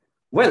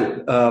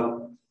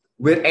Well,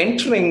 we're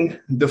entering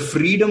the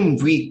Freedom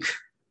Week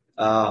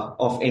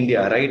of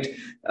India, right?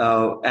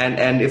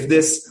 And if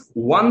there's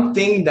one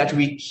thing that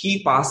we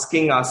keep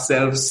asking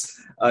ourselves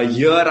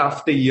year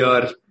after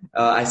year,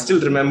 I still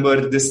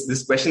remember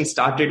this question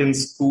started in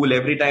school.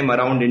 Every time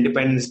around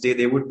Independence Day,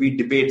 there would be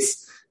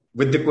debates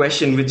with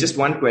just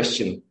one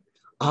question: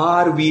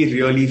 are we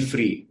really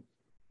free?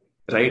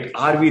 Right?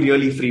 Are we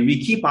really free? We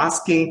keep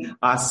asking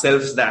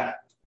ourselves that.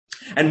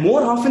 And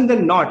more often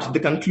than not, the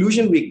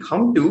conclusion we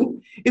come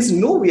to is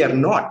no, we are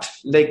not.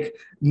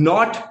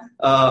 Not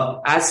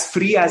as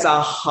free as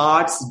our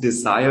hearts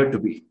desire to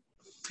be.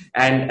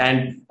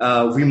 And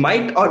we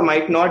might or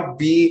might not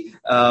be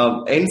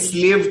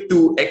enslaved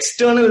to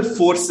external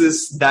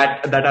forces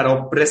that are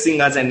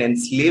oppressing us and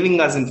enslaving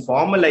us in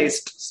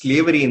formalized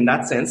slavery in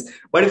that sense.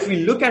 But if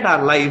we look at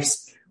our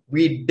lives,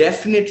 we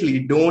definitely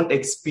don't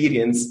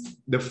experience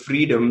the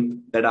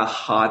freedom that our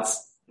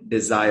hearts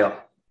desire.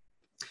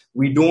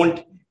 We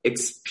don't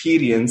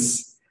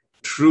experience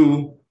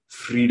true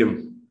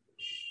freedom.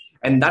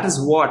 And that is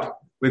what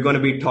we're going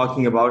to be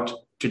talking about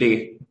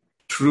today.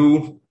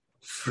 True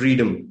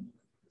freedom.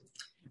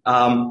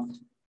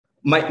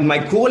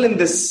 My goal in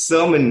this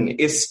sermon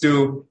is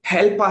to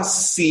help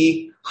us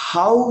see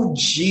how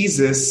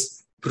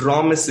Jesus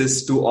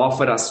promises to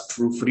offer us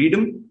true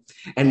freedom.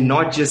 And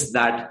not just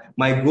that,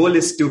 my goal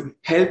is to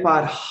help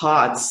our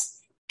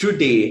hearts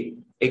today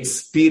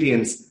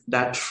experience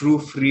that true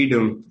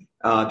freedom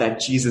that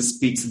Jesus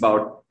speaks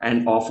about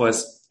and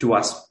offers to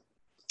us.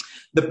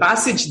 The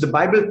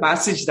Bible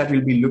passage that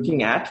we'll be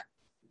looking at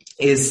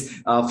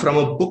is from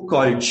a book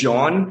called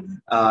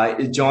John.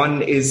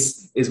 John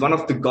is one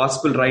of the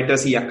gospel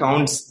writers. He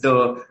accounts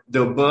the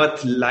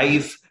birth,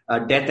 life,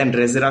 death, and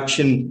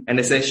resurrection and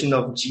ascension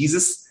of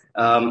Jesus.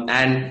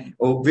 And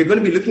we're going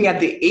to be looking at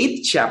the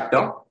 8th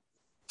chapter.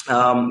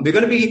 We're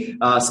going to be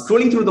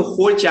scrolling through the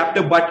whole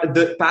chapter, but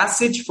the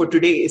passage for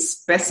today is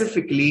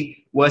specifically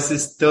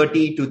verses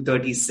 30 to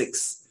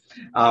 36.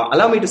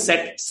 Allow me to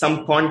set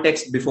some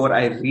context before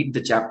I read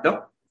the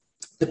chapter.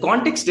 The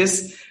context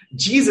is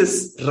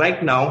Jesus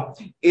right now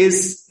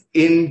is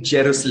in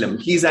Jerusalem.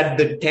 He's at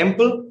the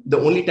temple, the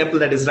only temple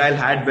that Israel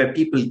had where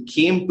people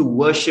came to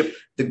worship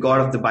the God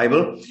of the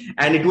Bible.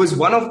 And it was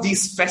one of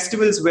these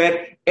festivals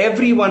where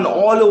everyone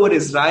all over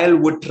Israel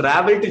would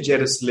travel to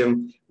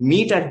Jerusalem,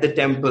 meet at the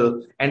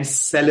temple, and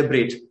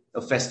celebrate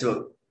a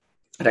festival,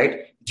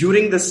 right?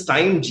 During this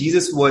time,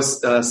 Jesus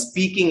was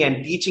speaking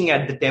and teaching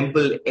at the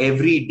temple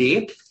every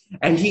day,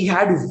 and he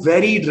had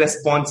varied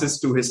responses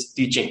to his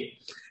teaching,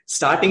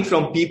 starting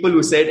from people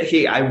who said,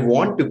 hey, I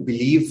want to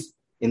believe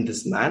in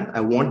this man. I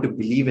want to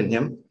believe in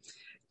him.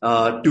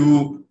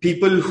 To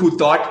people who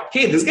thought,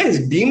 hey, this guy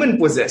is demon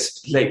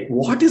possessed. Like,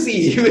 what is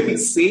he even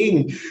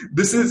saying?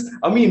 This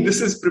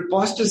is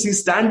preposterous. He's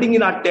standing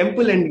in our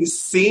temple and he's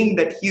saying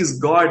that he is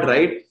God,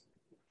 right?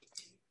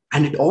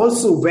 And it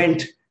also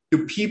went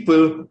to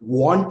people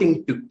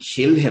wanting to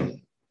kill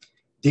him.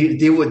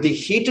 They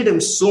hated him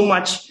so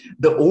much.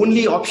 The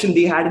only option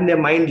they had in their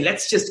mind,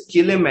 let's just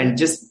kill him and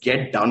just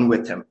get done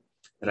with him,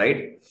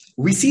 right?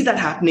 We see that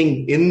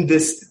happening in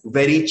this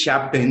very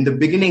chapter. In the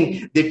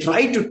beginning, they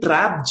try to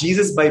trap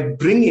Jesus by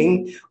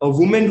bringing a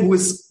woman who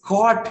is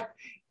caught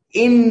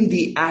in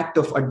the act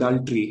of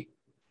adultery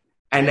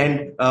and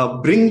then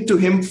bring to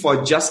him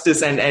for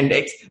justice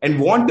and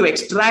want to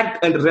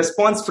extract a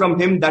response from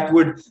him that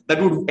would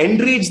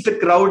enrage the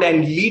crowd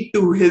and lead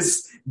to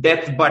his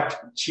death.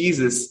 But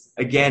Jesus,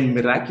 again,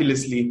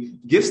 miraculously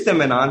gives them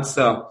an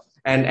answer.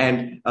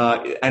 And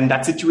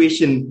that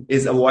situation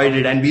is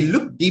avoided. And we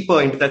look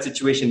deeper into that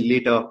situation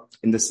later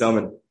in the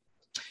sermon.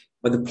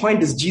 But the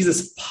point is,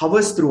 Jesus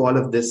powers through all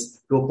of this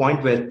to a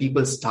point where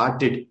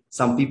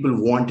some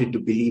people wanted to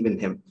believe in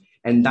him.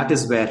 And that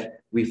is where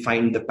we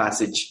find the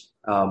passage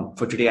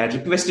for today. I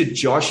requested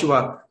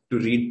Joshua to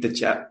read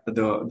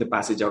the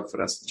passage out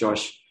for us.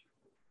 Josh,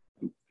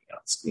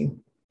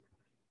 screen.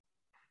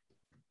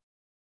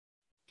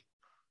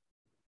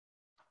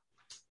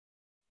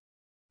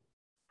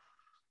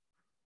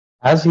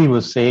 As he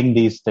was saying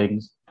these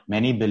things,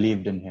 many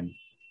believed in him.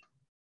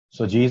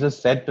 So Jesus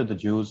said to the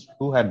Jews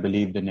who had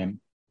believed in him,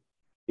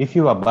 if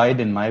you abide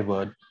in my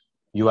word,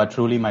 you are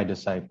truly my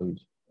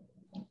disciples.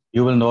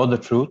 You will know the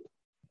truth,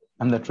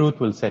 and the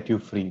truth will set you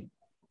free.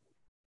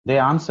 They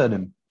answered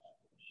him,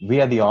 we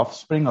are the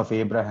offspring of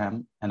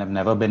Abraham and have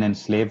never been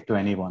enslaved to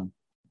anyone.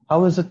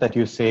 How is it that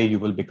you say you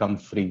will become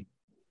free?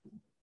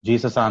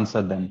 Jesus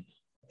answered them,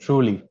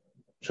 truly,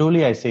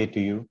 truly I say to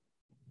you,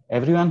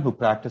 everyone who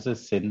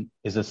practices sin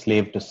is a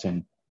slave to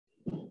sin.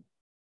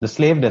 The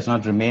slave does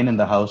not remain in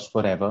the house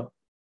forever.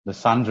 The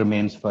son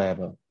remains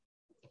forever.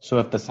 So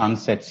if the son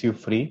sets you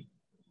free,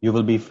 you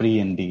will be free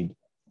indeed.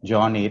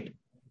 John 8,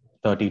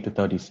 30 to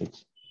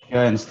 36. Here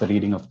ends the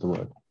reading of the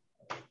word.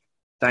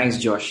 Thanks,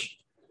 Josh.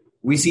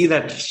 We see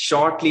that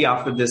shortly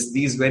after this,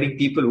 these very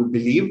people who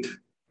believed,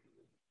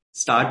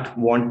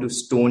 want to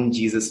stone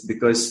Jesus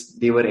because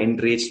they were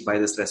enraged by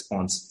this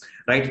response,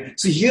 right?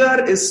 So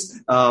here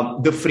is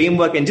the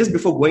framework. And just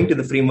before going to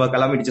the framework,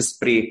 allow me to just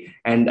pray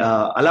and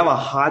allow our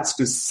hearts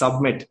to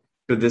submit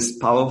to this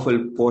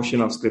powerful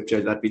portion of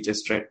scripture that we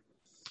just read.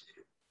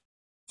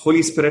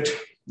 Holy Spirit,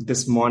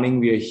 this morning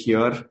we are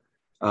here.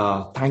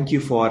 Thank you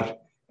for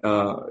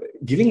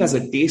giving us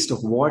a taste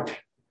of what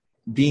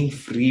being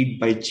freed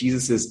by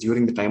Jesus is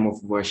during the time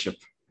of worship.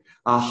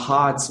 Our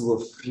hearts were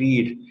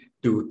freed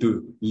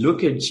to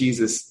look at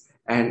Jesus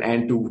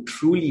and to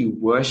truly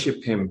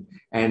worship him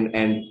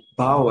and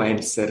bow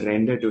and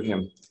surrender to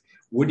him.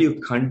 Would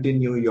you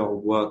continue your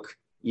work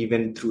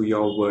even through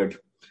your word?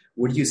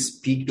 Would you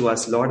speak to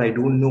us, Lord? I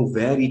don't know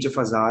where each of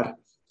us are.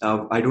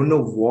 I don't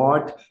know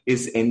what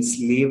is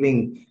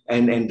enslaving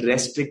and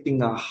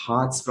restricting our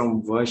hearts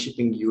from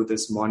worshiping you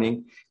this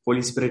morning.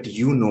 Holy Spirit,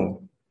 you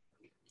know.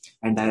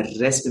 And I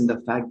rest in the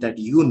fact that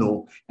you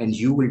know and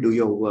you will do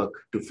your work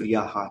to free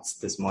our hearts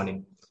this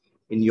morning.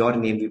 In your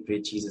name we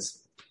pray,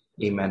 Jesus.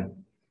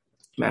 Amen.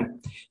 Amen.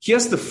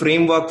 Here's the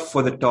framework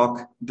for the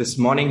talk this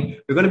morning.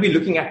 We're going to be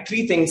looking at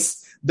three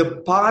things. The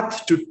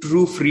path to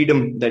true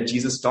freedom that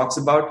Jesus talks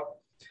about.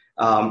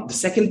 The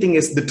second thing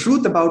is the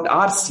truth about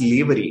our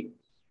slavery.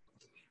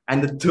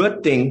 And the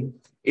third thing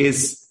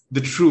is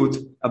the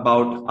truth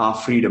about our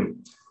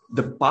freedom.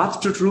 The path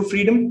to true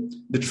freedom,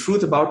 the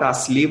truth about our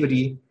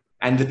slavery,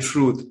 and the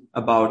truth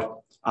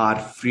about our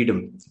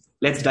freedom.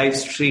 Let's dive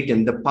straight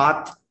in. The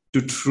path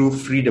to true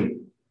freedom.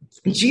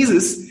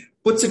 Jesus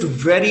puts it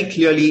very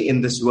clearly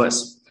in this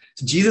verse.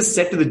 So Jesus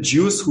said to the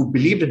Jews who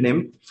believed in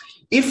him,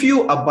 "If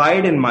you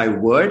abide in my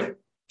word,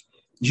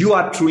 you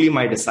are truly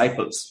my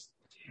disciples,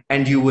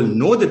 and you will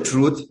know the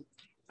truth,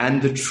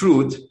 and the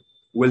truth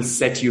will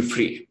set you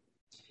free."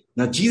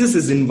 Now, Jesus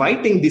is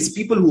inviting these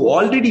people who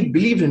already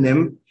believed in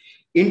him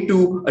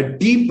into a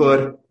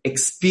deeper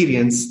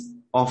experience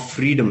of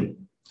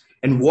freedom.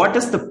 And what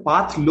does the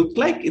path look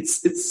like?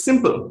 It's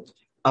simple.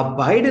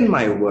 Abide in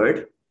my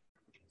word,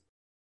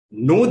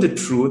 know the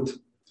truth,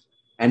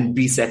 and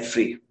be set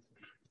free.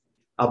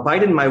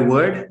 Abide in my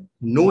word,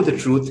 know the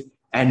truth,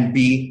 and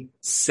be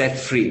set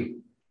free.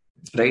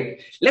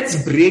 Right?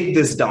 Let's break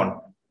this down.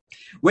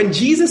 When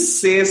Jesus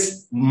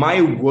says,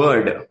 my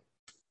word,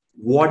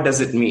 what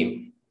does it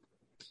mean?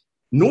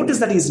 Notice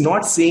that he's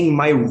not saying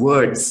my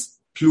words,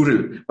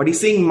 plural, but he's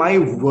saying my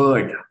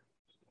word.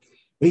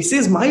 When he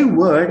says my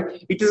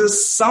word, it is a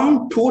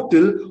sum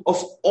total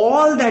of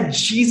all that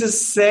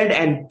Jesus said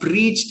and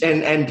preached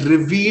and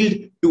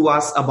revealed to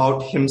us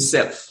about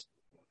himself.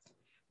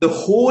 The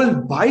whole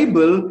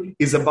Bible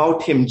is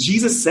about him.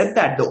 Jesus said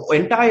that the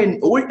entire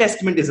Old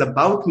Testament is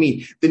about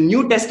me. The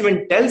New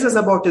Testament tells us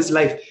about his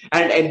life.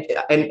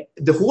 And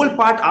the whole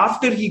part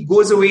after he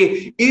goes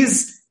away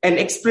is an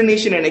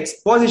explanation and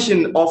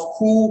exposition of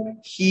who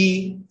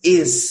he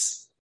is.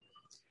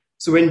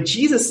 So when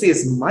Jesus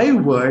says my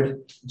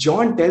word,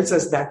 John tells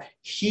us that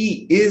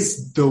he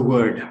is the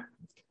word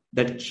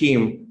that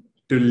came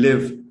to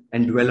live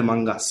and dwell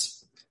among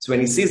us. So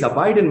when he says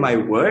abide in my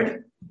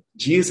word,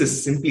 Jesus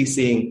is simply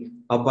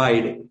saying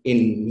abide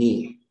in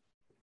me.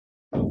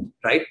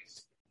 Right?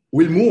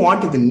 We'll move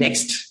on to the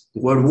next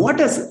word. What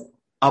does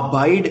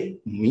abide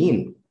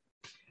mean?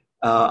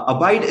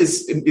 Abide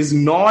is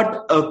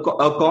not a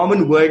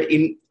common word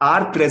in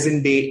our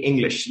present day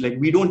English. Like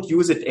we don't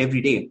use it every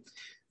day.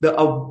 The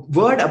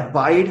word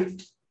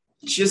abide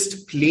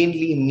just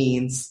plainly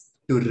means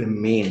to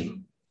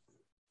remain,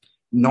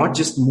 not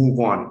just move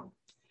on,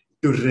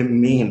 to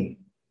remain.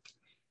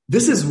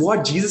 This is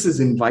what Jesus is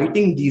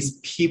inviting these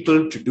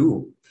people to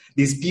do.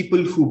 These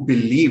people who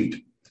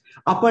believed.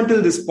 Up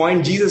until this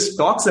point, Jesus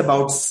talks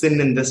about sin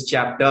in this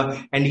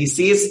chapter, and he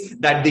says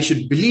that they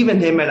should believe in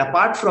him, and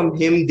apart from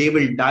him, they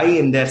will die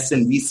in their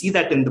sin. We see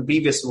that in the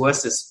previous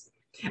verses.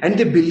 And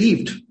they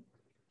believed.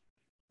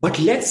 But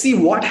let's see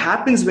what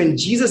happens when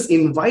Jesus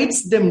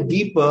invites them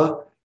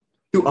deeper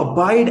to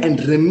abide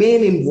and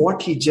remain in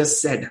what he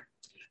just said.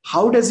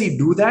 How does he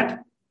do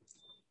that?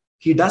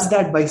 He does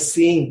that by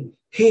saying,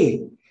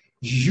 hey,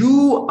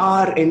 you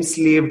are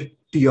enslaved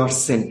to your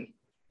sin.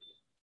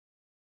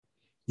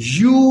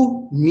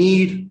 You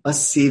need a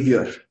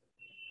savior.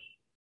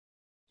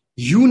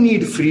 You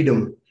need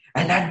freedom.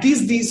 And at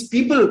these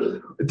people,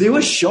 they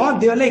were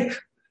shocked. They were like,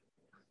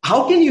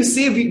 how can you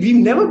say we've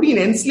never been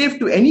enslaved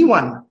to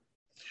anyone?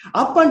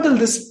 Up until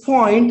this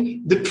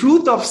point, the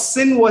truth of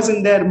sin was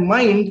in their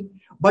mind,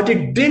 but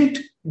it didn't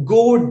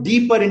go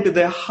deeper into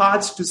their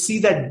hearts to see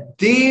that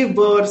they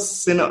were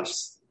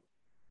sinners.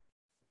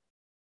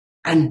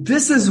 And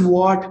this is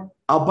what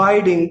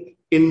abiding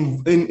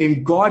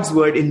in God's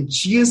word, in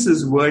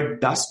Jesus'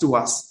 word, does to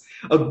us.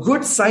 A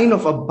good sign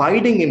of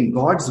abiding in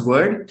God's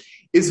word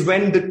is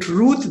when the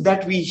truth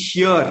that we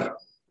hear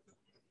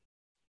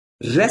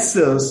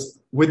wrestles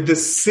with the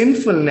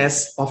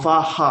sinfulness of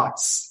our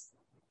hearts.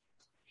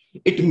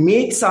 It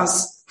makes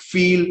us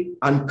feel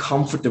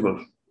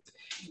uncomfortable.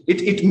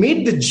 It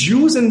made the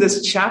Jews in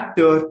this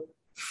chapter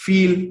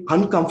feel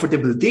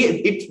uncomfortable.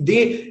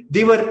 They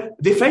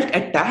felt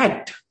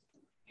attacked.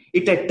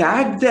 It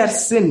attacked their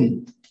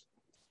sin.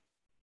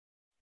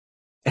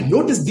 And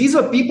notice, these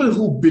are people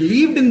who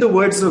believed in the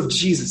words of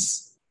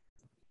Jesus.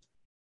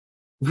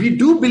 We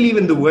do believe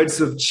in the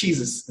words of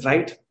Jesus,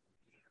 right?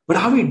 But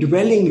are we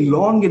dwelling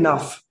long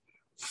enough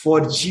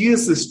for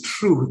Jesus'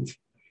 truth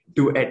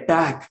to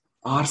attack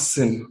our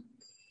sin?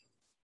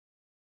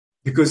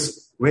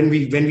 Because when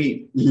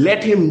we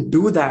let him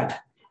do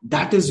that,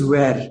 that is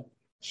where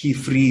he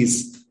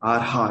frees our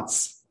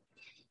hearts.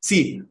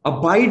 See,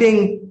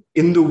 abiding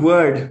in the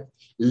word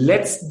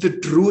lets the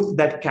truth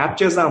that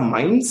captures our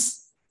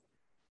minds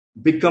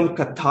become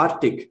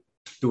cathartic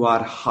to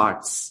our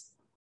hearts.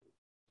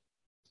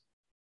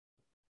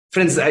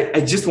 Friends,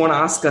 I just want to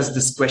ask us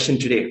this question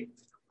today.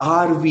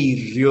 Are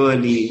we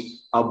really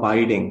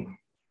abiding?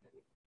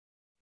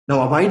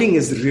 Now, abiding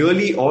is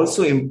really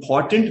also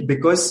important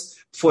because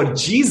for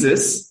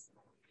Jesus,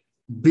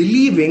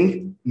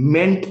 believing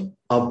meant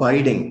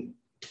abiding.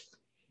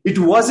 It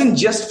wasn't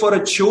just for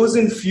a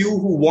chosen few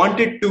who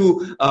wanted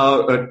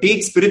to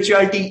take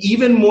spirituality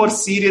even more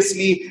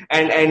seriously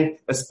and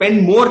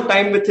spend more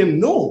time with him.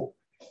 No,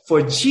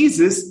 for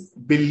Jesus,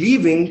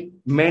 believing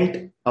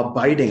meant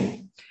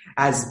abiding.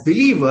 As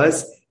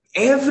believers,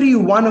 every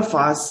one of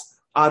us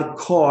are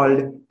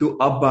called to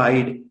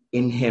abide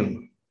in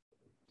him.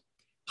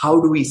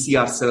 How do we see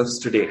ourselves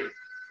today?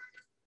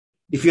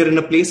 If you're in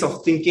a place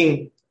of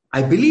thinking,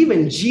 I believe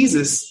in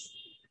Jesus,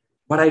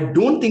 but I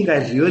don't think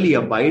I really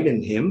abide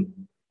in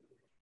him,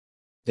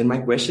 then my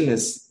question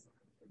is,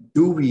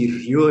 do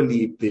we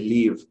really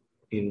believe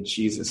in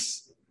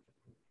Jesus?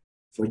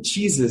 For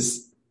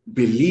Jesus,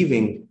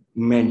 believing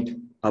meant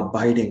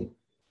abiding.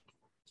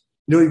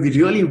 You know, we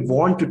really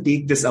want to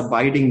take this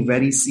abiding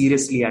very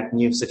seriously at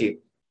New City.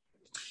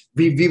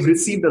 We've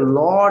received a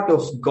lot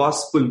of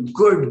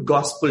good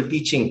gospel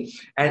teaching.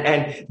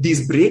 And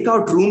these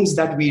breakout rooms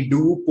that we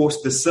do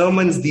post the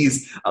sermons,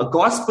 these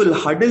gospel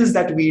huddles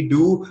that we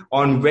do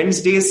on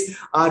Wednesdays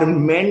are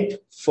meant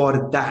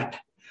for that,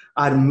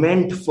 are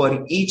meant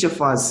for each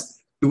of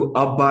us to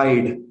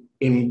abide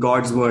in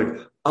God's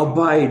word,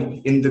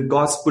 abide in the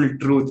gospel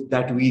truth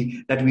that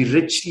we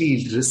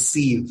richly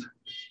receive.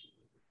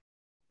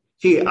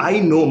 Hey, I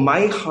know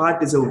my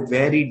heart is a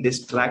very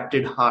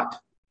distracted heart.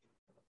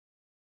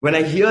 When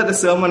I hear the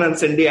sermon on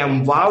Sunday,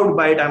 I'm wowed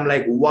by it. I'm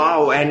like,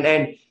 wow.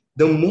 And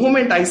the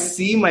moment I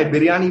see my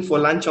biryani for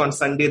lunch on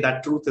Sunday,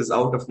 that truth is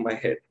out of my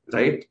head,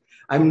 right?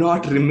 I'm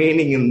not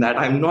remaining in that.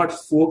 I'm not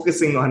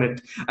focusing on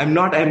it. I'm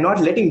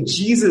not letting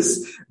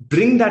Jesus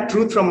bring that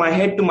truth from my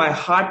head to my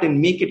heart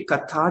and make it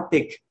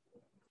cathartic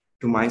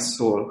to my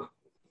soul.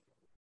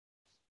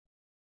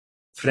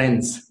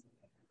 Friends,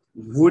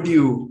 would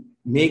you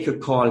make a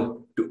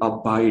call to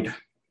abide?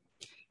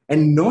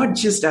 And not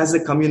just as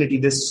a community.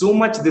 There's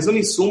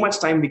only so much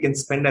time we can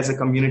spend as a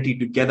community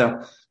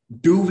together.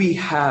 Do we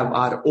have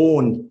our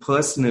own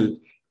personal,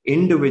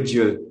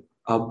 individual,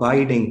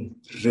 abiding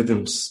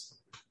rhythms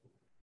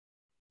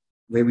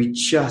where we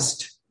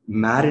just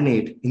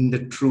marinate in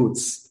the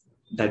truths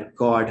that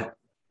God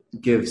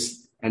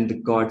gives and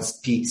that God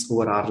speaks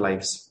over our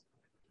lives?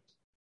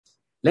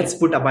 Let's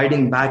put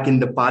abiding back in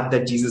the path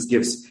that Jesus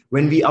gives.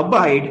 When we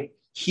abide,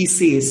 he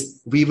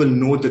says we will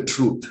know the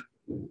truth.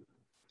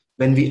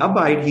 When we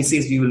abide, he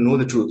says we will know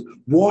the truth.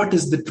 What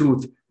is the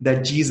truth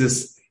that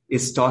Jesus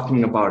is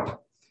talking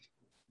about?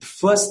 The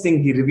first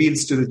thing he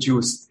reveals to the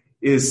Jews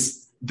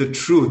is the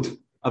truth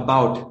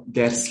about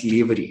their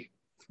slavery.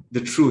 The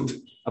truth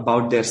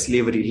about their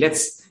slavery.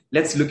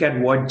 Let's look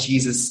at what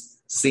Jesus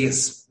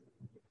says.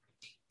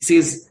 He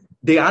says,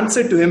 they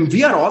answered to him,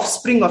 we are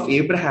offspring of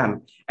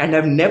Abraham and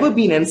have never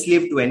been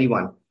enslaved to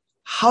anyone.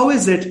 How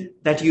is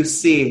it that you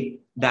say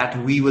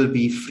that we will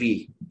be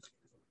free?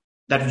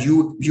 That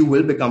you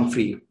will become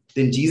free?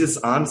 Then Jesus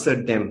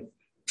answered them,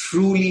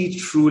 truly,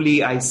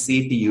 truly, I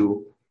say to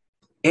you,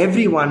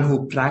 everyone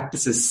who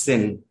practices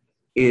sin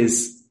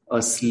is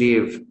a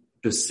slave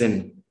to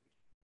sin.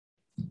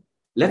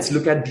 Let's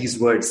look at these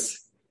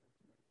words.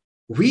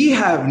 We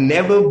have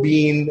never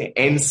been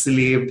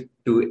enslaved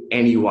to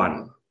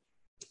anyone.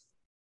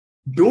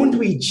 Don't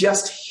we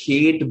just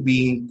hate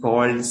being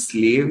called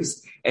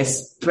slaves,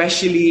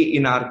 especially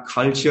in our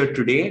culture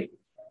today?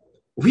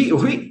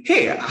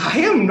 Hey, I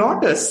am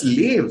not a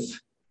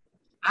slave.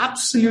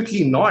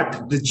 Absolutely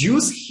not. The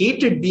Jews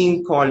hated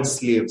being called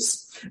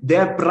slaves.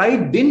 Their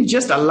pride didn't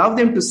just allow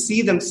them to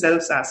see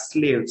themselves as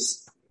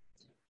slaves.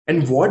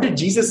 And what did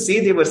Jesus say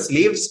they were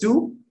slaves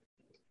to?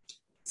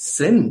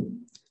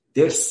 Sin.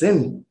 Their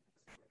sin.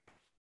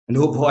 And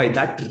oh boy,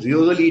 that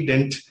really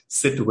didn't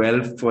sit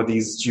well for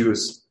these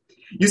Jews.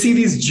 You see,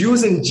 these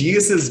Jews in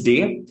Jesus'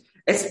 day,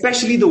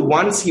 especially the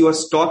ones he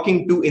was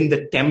talking to in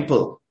the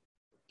temple,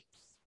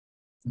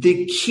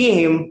 they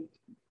came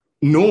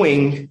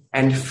knowing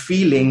and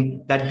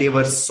feeling that they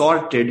were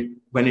sorted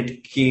when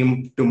it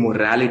came to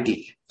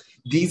morality.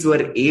 These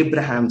were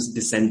Abraham's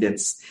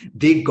descendants.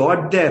 They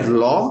got their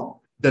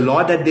law, the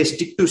law that they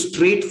stick to,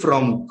 straight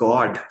from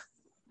God.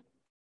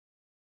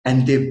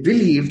 And they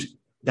believed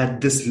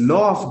that this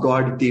law of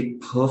God, they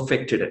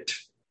perfected it.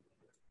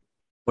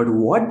 But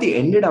what they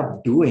ended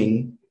up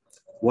doing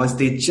was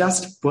they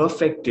just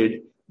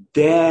perfected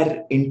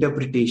their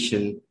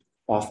interpretation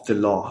of the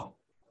law,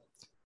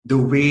 the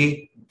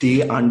way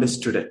they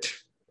understood it.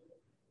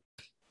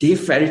 They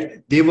felt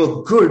they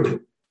were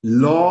good,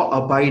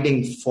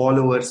 law-abiding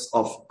followers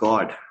of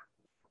God.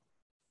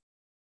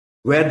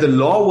 Where the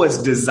law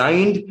was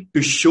designed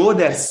to show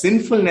their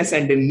sinfulness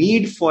and the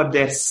need for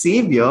their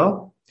Savior,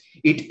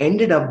 it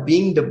ended up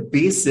being the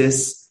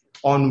basis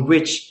on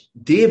which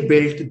they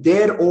built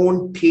their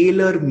own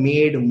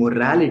tailor-made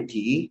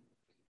morality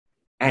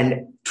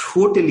and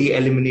totally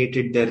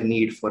eliminated their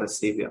need for a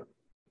Savior.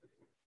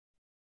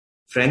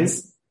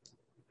 Friends,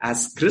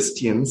 as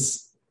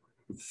Christians,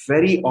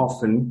 very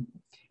often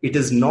it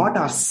is not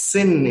our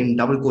sin in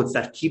double quotes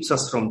that keeps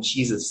us from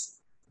Jesus,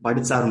 but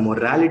it's our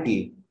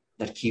morality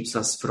that keeps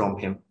us from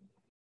him.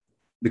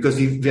 Because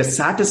we are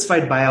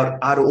satisfied by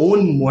our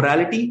own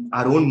morality,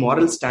 our own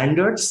moral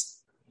standards,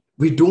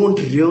 we don't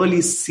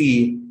really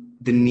see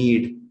the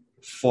need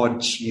for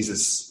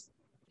Jesus.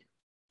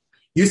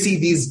 You see,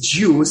 these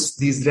Jews,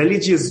 these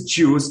religious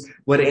Jews,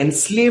 were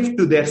enslaved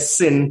to their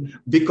sin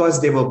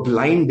because they were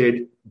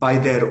blinded by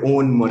their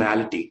own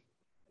morality.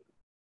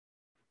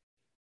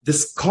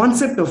 This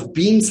concept of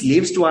being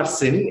slaves to our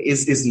sin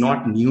is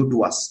not new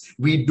to us.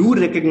 We do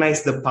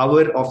recognize the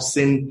power of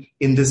sin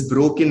in this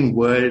broken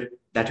world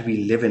that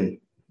we live in,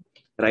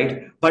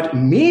 right? But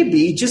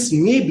maybe, just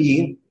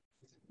maybe,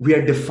 we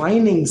are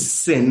defining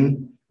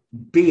sin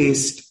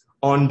based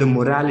on the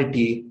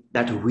morality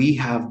that we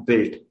have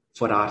built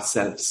for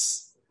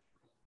ourselves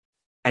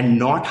and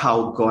not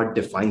how God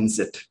defines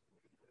it.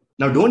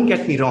 Now, don't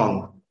get me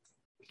wrong.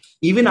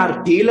 Even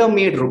our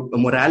tailor-made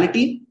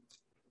morality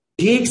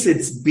takes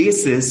its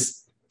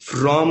basis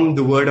from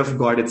the word of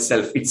God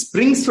itself. It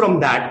springs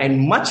from that,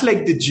 and much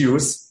like the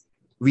Jews,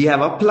 we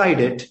have applied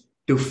it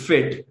to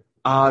fit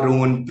our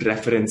own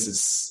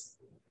preferences.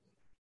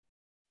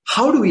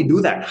 How do we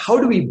do that? How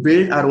do we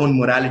build our own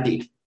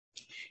morality?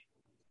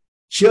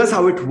 Here's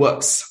how it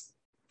works.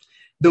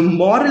 The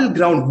moral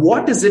ground,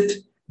 what is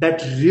it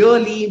that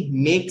really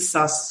makes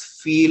us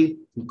feel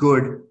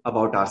good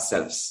about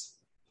ourselves?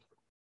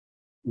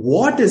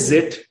 What is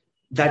it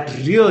that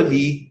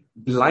really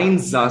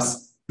blinds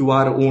us to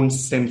our own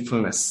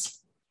sinfulness?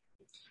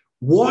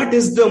 What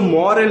is the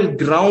moral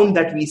ground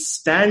that we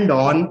stand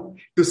on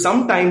to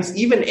sometimes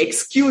even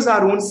excuse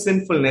our own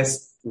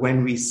sinfulness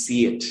when we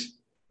see it?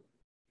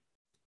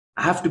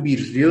 I have to be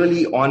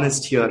really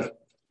honest here.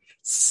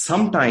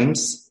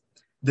 Sometimes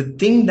the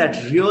thing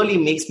that really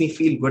makes me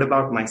feel good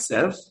about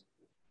myself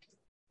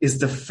is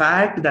the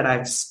fact that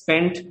I've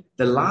spent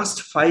the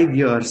last 5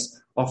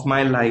 years of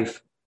my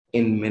life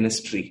in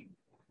ministry.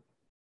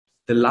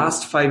 The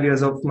last 5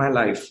 years of my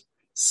life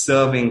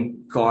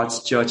serving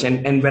God's church.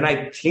 And when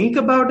I think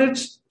about it,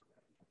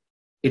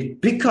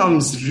 it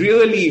becomes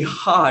really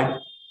hard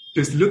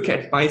to look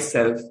at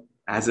myself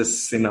as a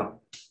sinner.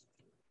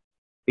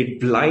 It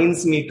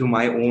blinds me to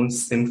my own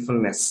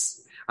sinfulness.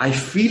 I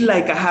feel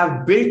like I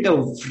have built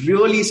a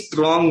really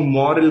strong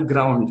moral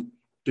ground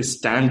to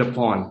stand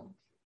upon,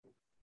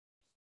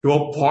 to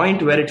a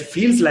point where it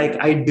feels like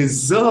I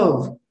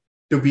deserve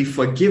to be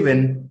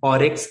forgiven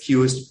or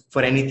excused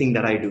for anything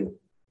that I do.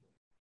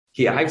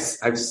 Okay, I've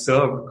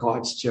served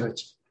God's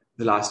church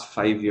the last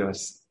 5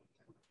 years.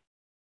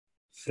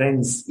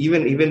 Friends,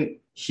 even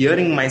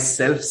hearing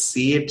myself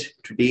say it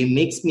today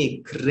makes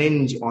me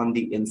cringe on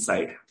the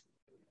inside.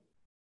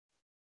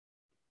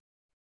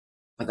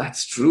 But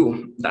that's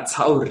true. That's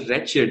how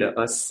wretched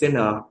a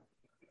sinner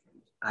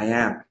I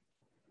am.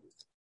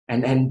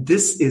 And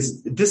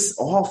this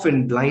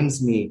often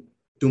blinds me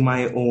to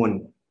my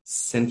own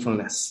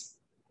sinfulness.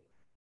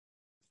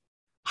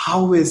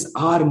 How is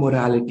our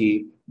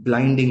morality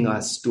blinding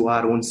us to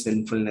our own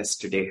sinfulness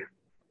today?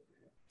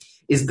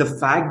 Is the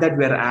fact that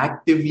we're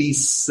actively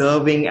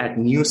serving at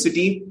New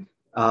City.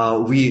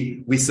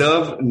 We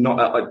serve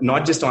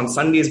not just on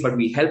Sundays, but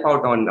we help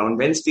out on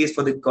Wednesdays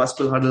for the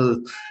Gospel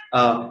Huddle.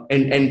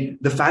 And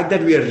the fact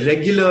that we are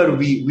regular,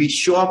 we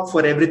show up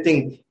for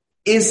everything,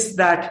 is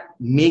that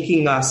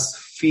making us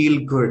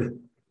feel good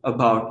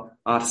about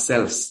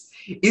ourselves?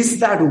 Is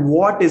that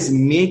what is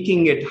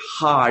making it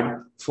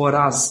hard for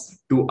us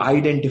to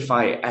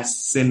identify as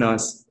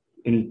sinners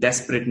in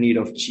desperate need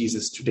of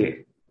Jesus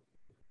today?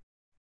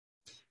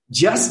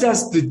 Just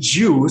as the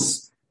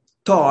Jews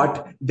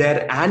thought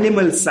their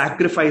animal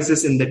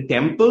sacrifices in the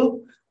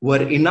temple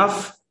were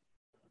enough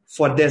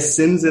for their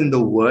sins in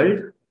the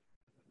world,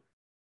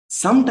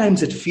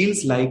 sometimes it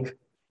feels like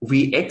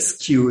we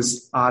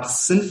excuse our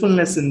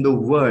sinfulness in the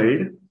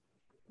world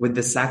with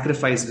the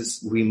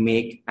sacrifices we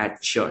make at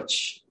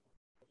church.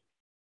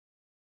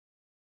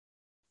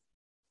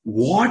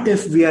 What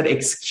if we are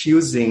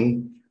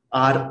excusing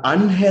our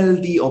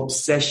unhealthy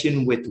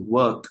obsession with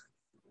work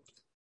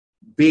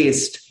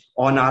based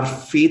on our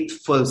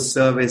faithful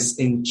service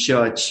in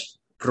church,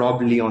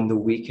 probably on the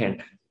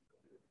weekend?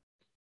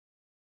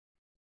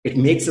 It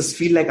makes us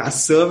feel like our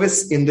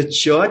service in the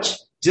church,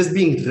 just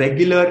being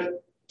regular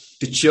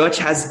to church,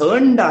 has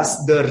earned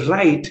us the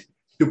right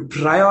to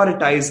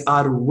prioritize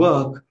our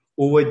work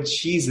over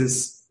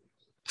Jesus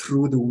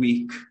through the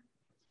week.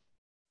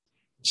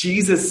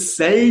 Jesus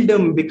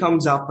seldom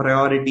becomes our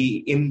priority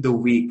in the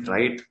week,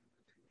 right?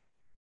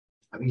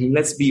 I mean,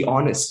 let's be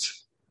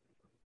honest.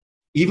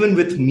 Even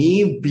with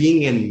me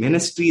being in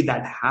ministry,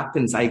 that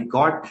happens. I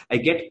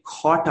get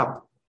caught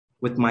up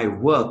with my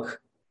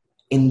work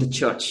in the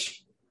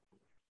church.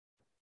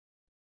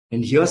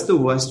 And here's the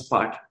worst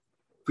part.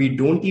 We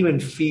don't even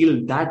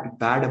feel that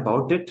bad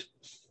about it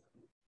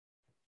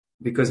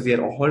because we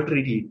are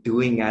already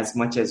doing as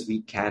much as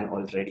we can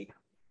already.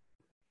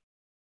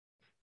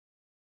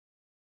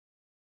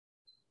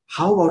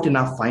 How about in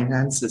our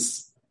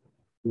finances?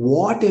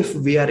 What if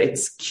we are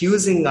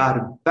excusing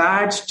our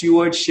bad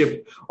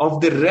stewardship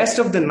of the rest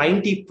of the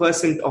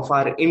 90% of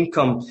our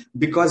income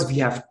because we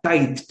have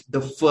tithed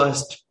the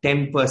first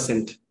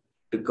 10%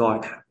 to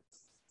God?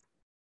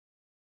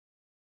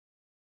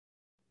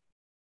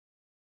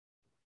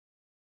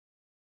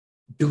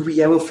 Do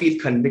we ever feel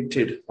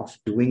convicted of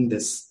doing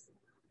this?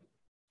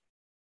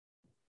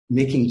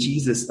 Making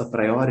Jesus a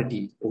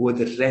priority over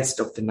the rest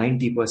of the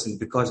 90%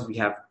 because we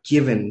have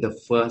given the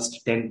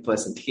first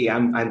 10%. Hey,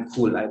 I'm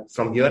cool.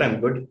 From here, I'm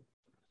good.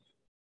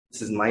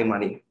 This is my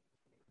money.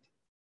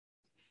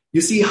 You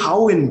see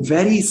how in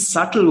very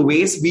subtle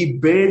ways we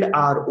build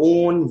our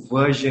own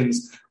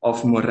versions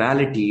of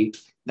morality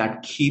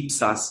that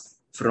keeps us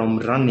from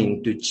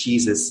running to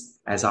Jesus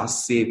as our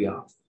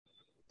Savior.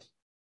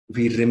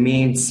 We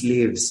remain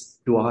slaves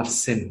to our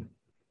sin.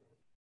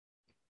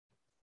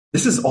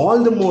 This is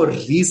all the more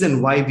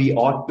reason why we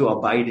ought to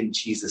abide in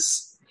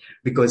Jesus,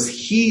 because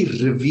he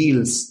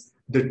reveals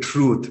the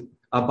truth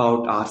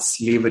about our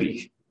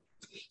slavery.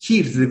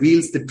 He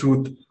reveals the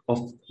truth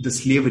of the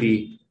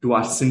slavery to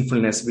our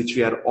sinfulness, which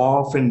we are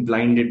often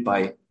blinded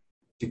by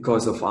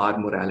because of our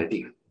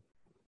morality.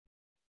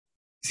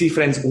 See,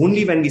 friends,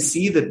 only when we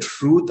see the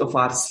truth of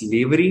our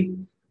slavery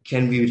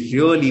can we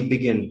really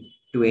begin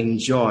to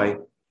enjoy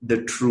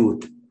the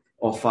truth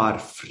of our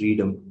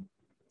freedom.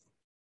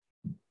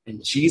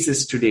 And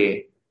Jesus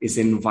today is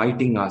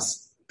inviting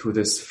us to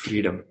this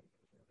freedom.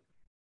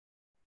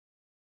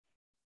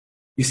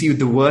 You see,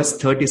 the verse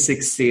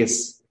 36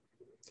 says,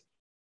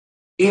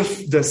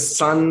 if the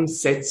Son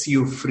sets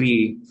you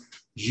free,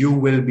 you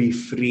will be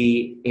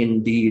free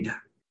indeed.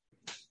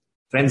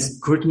 Friends,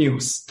 good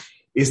news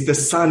is the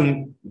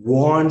Son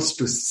wants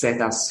to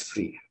set us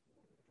free.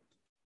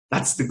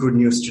 That's the good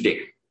news today.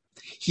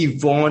 He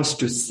wants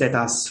to set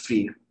us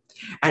free.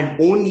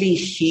 And only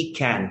he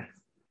can.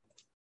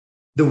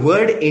 The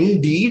word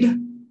indeed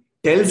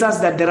tells us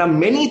that there are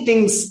many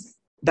things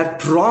that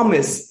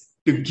promise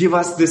to give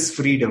us this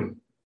freedom.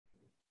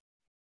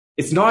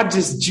 It's not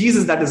just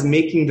Jesus that is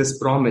making this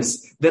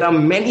promise. There are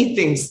many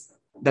things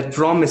that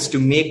promise to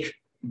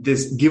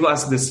give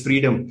us this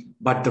freedom.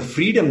 But the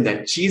freedom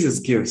that Jesus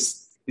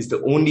gives is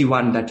the only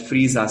one that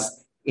frees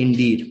us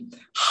indeed.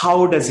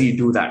 How does he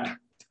do that?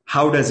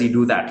 How does he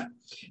do that?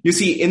 You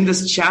see, in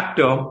this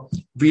chapter,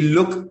 we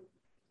look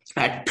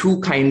at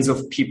two kinds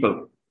of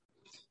people.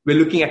 We're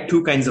looking at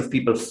two kinds of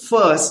people.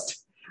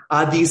 First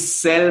are these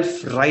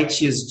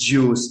self-righteous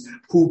Jews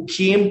who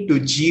came to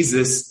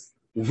Jesus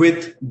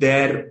with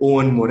their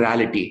own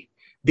morality.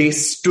 They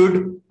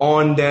stood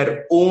on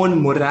their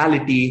own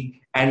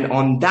morality, and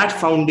on that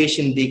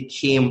foundation, they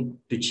came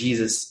to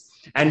Jesus.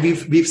 And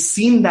we've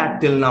seen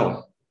that till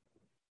now.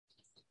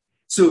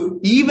 So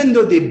even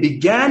though they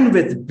began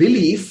with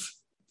belief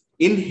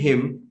in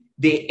him,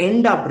 they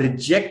end up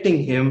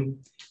rejecting him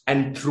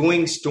and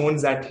throwing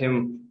stones at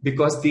him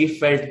because they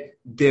felt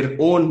their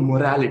own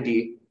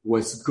morality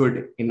was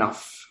good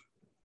enough.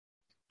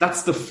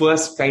 That's the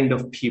first kind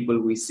of people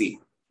we see.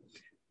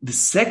 The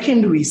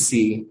second we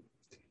see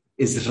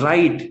is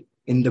right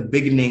in the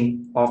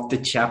beginning of the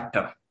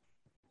chapter.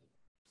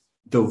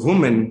 The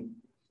woman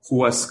who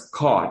was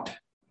caught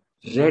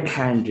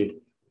red-handed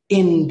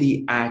in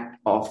the act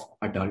of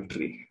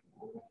adultery.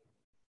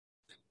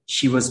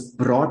 She was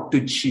brought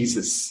to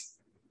Jesus.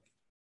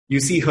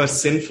 You see, her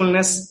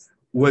sinfulness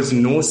was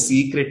no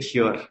secret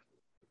here.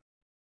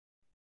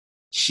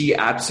 She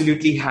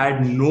absolutely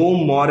had no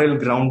moral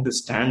ground to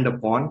stand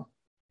upon.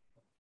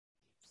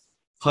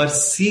 Her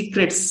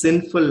secret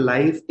sinful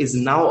life is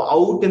now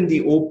out in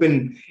the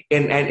open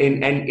and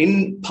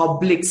in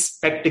public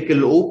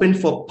spectacle, open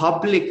for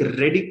public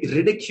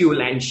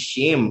ridicule and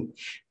shame.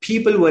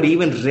 People were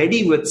even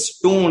ready with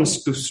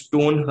stones to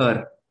stone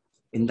her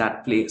in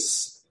that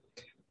place.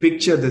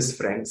 Picture this,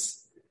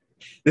 friends.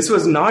 This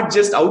was not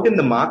just out in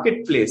the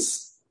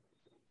marketplace.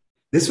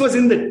 This was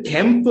in the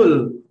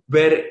temple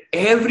where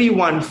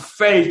everyone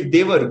felt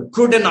they were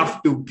good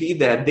enough to be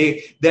there.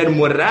 Their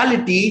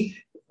morality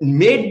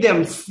made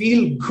them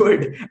feel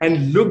good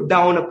and look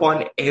down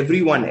upon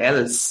everyone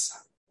else.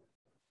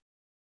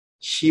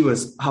 She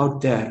was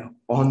out there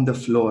on the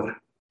floor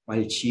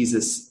while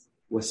Jesus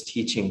was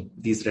teaching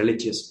these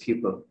religious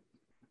people.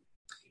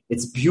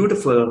 It's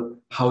beautiful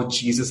how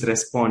Jesus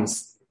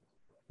responds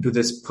to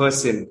this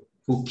person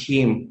who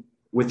came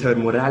with her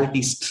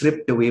morality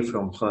stripped away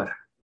from her.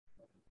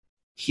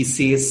 He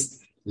says,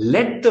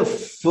 let the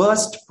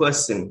first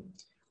person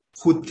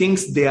who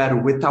thinks they are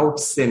without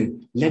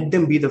sin, let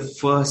them be the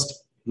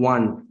first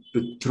one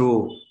to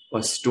throw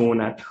a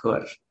stone at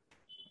her.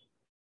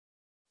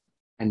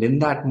 And in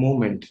that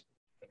moment,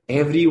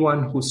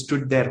 everyone who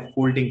stood there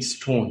holding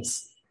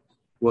stones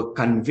were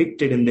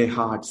convicted in their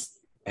hearts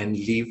and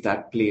leave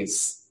that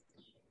place.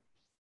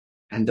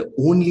 And the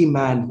only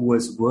man who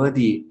was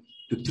worthy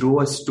to throw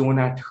a stone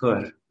at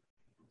her,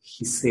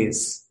 he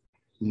says,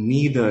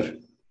 "Neither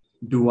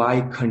do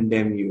I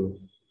condemn you.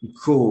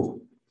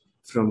 Go,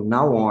 from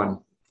now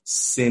on,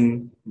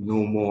 sin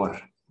no more.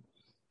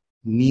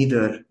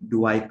 Neither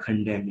do I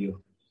condemn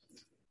you."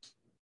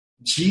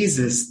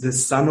 Jesus, the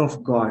Son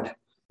of God,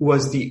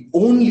 was the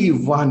only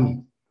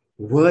one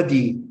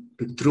worthy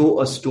to throw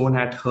a stone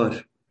at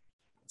her,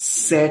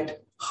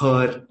 set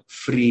her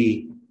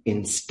free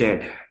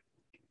instead.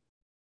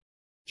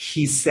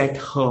 He set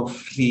her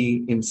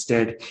free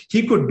instead.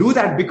 He could do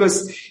that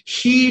because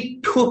he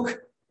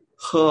took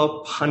her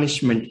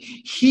punishment.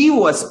 He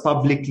was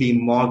publicly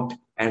mocked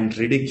and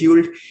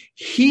ridiculed.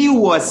 He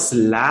was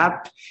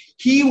slapped.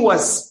 He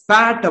was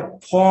spat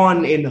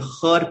upon in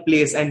her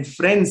place. And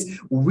friends,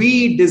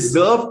 we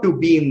deserve to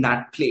be in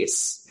that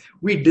place.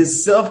 We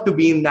deserve to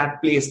be in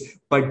that place.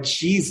 But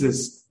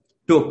Jesus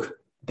took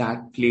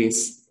that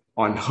place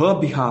on her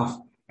behalf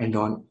and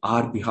on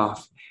our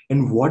behalf.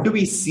 And what do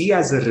we see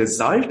as a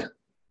result?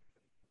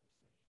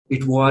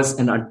 It was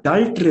an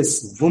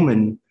adulterous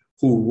woman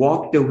who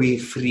walked away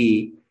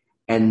free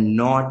and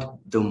not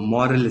the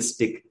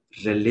moralistic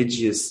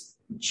religious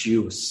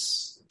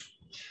Jews.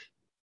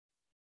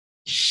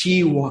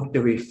 She walked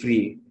away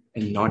free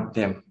and not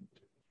them.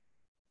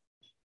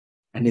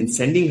 And in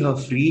sending her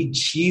free,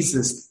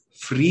 Jesus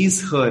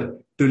frees her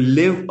to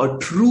live a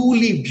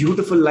truly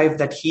beautiful life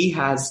that he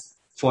has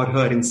for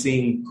her in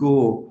saying,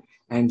 "Go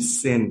and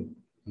sin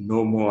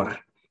no more."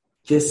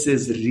 This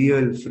is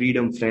real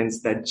freedom,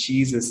 friends, that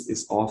Jesus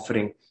is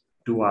offering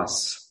to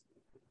us.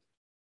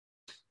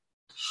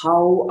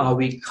 How are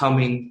we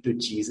coming to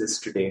Jesus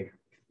today?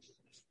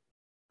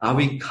 Are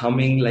we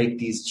coming like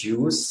these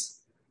Jews?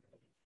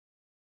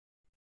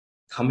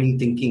 Coming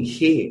thinking,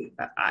 "Hey,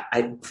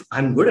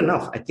 I'm good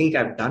enough. I think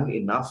I've done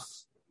enough.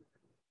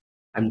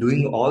 I'm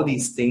doing all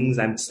these things.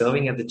 I'm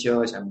serving at the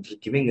church. I'm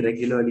giving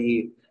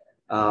regularly.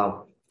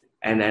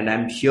 And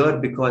I'm here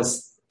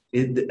because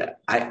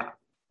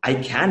I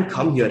can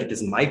come here. It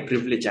is my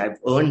privilege. I've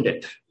earned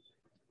it."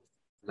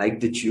 Like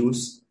the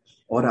Jews?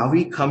 Or are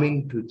we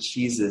coming to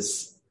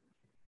Jesus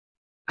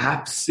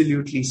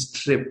absolutely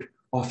stripped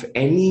of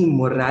any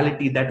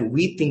morality that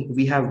we think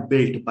we have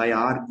built by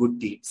our good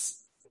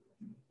deeds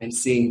and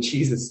saying,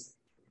 "Jesus,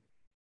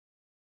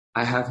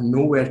 I have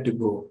nowhere to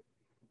go.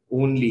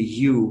 Only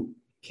you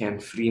can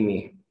free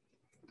me.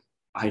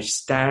 I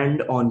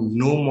stand on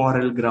no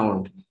moral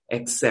ground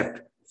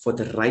except for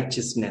the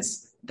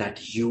righteousness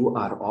that you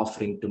are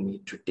offering to me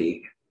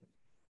today."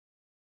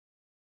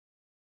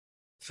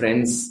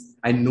 Friends,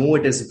 I know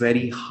it is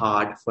very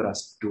hard for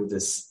us to do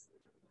this.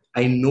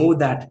 I know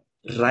that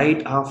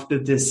right after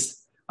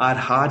this, our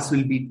hearts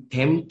will be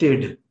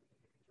tempted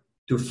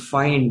to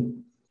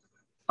find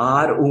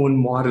our own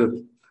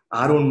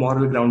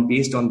moral ground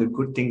based on the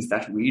good things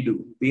that we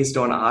do, based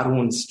on our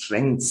own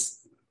strengths.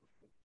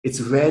 It's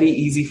very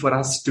easy for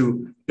us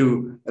to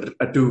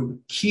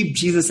keep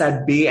Jesus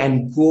at bay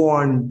and go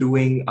on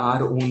doing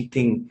our own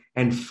thing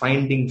and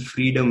finding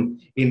freedom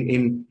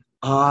in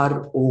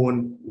our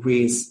own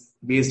ways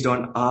based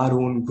on our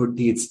own good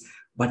deeds.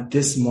 But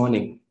this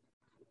morning,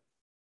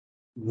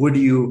 would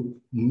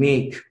you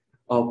make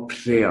a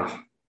prayer?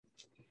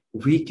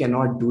 We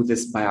cannot do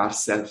this by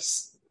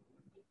ourselves.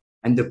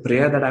 And the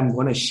prayer that I'm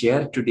going to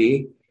share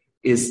today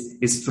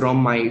is from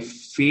my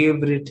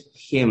favorite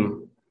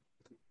hymn.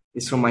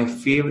 It's from my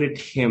favorite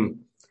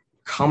hymn,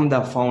 "Come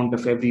Thou Fount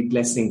of Every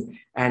Blessing."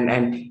 And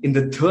in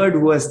the third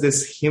verse,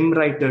 this hymn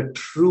writer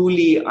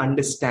truly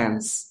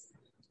understands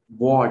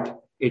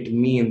what it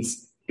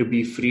means to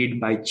be freed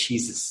by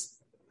Jesus.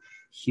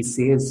 He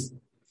says,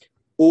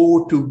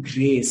 "Oh, to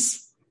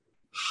grace,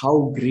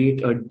 how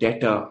great a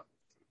debtor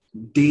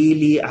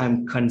daily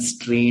I'm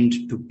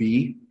constrained to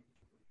be.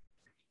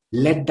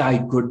 Let thy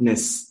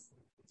goodness,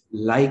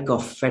 like a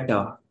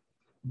fetter,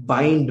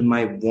 bind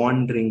my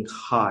wandering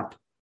heart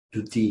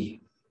to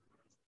thee.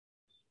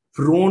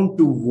 Prone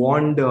to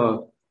wander,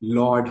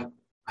 Lord,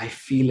 I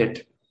feel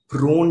it.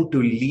 Prone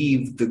to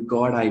leave the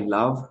God I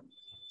love.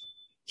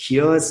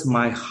 Here's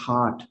my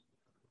heart,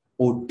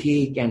 O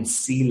take and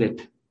seal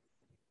it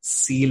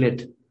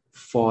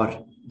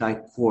for thy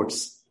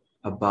courts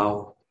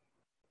above."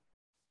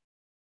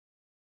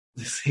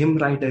 This hymn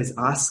writer is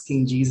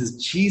asking Jesus,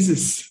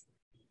 "Jesus,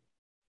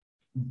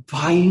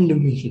 bind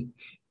me,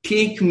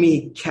 take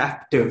me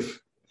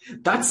captive.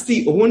 That's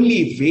the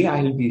only way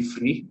I'll be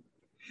free.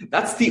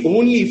 That's the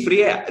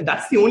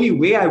only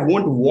way I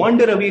won't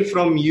wander away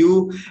from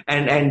you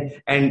and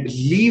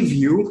leave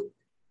you.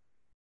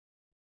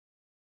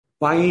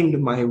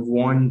 Bind my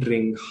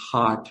wandering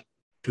heart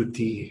to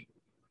thee."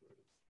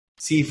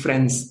 See,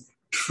 friends,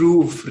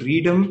 true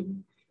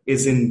freedom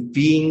is in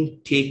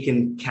being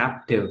taken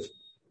captive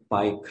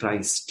by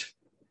Christ.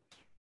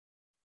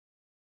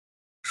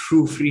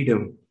 True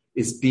freedom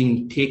is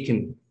being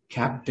taken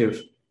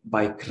captive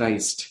by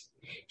Christ.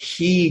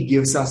 He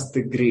gives us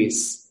the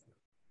grace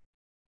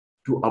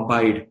to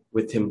abide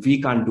with him.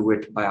 We can't do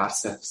it by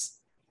ourselves.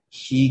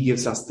 He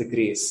gives us the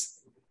grace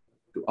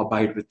to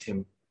abide with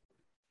him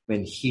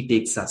when he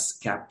takes us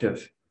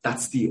captive.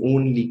 That's the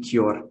only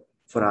cure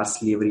for our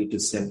slavery to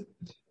sin.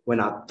 When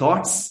our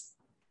thoughts,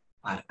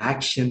 our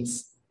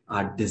actions,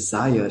 our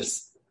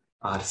desires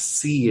are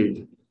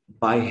sealed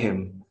by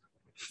him,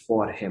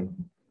 for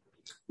him.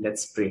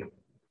 Let's pray.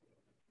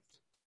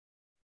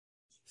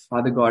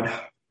 Father God,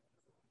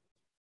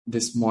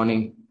 this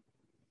morning,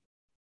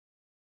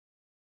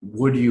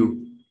 would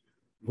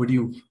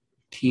you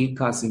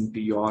take us into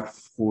your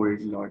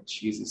fold, Lord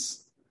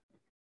Jesus?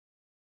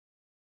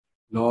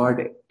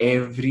 Lord,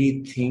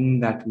 everything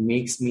that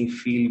makes me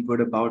feel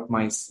good about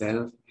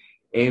myself,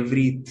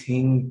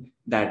 everything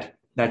that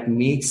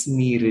makes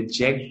me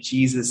reject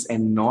Jesus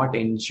and not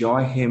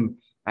enjoy him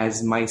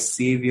as my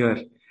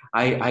Savior,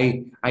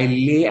 I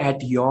lay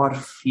at your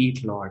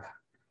feet, Lord.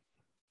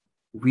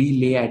 We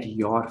lay at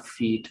your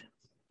feet.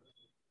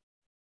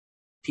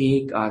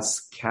 Take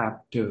us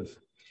captive.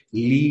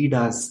 Lead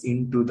us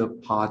into the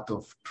path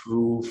of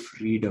true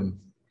freedom.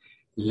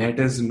 Let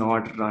us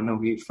not run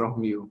away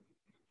from you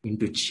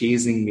into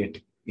chasing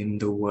it in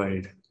the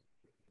world.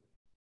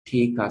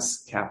 Take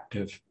us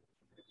captive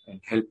and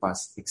help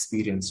us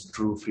experience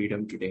true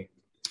freedom today.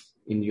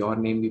 In your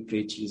name we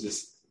pray,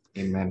 Jesus.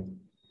 Amen.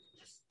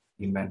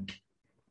 Amen.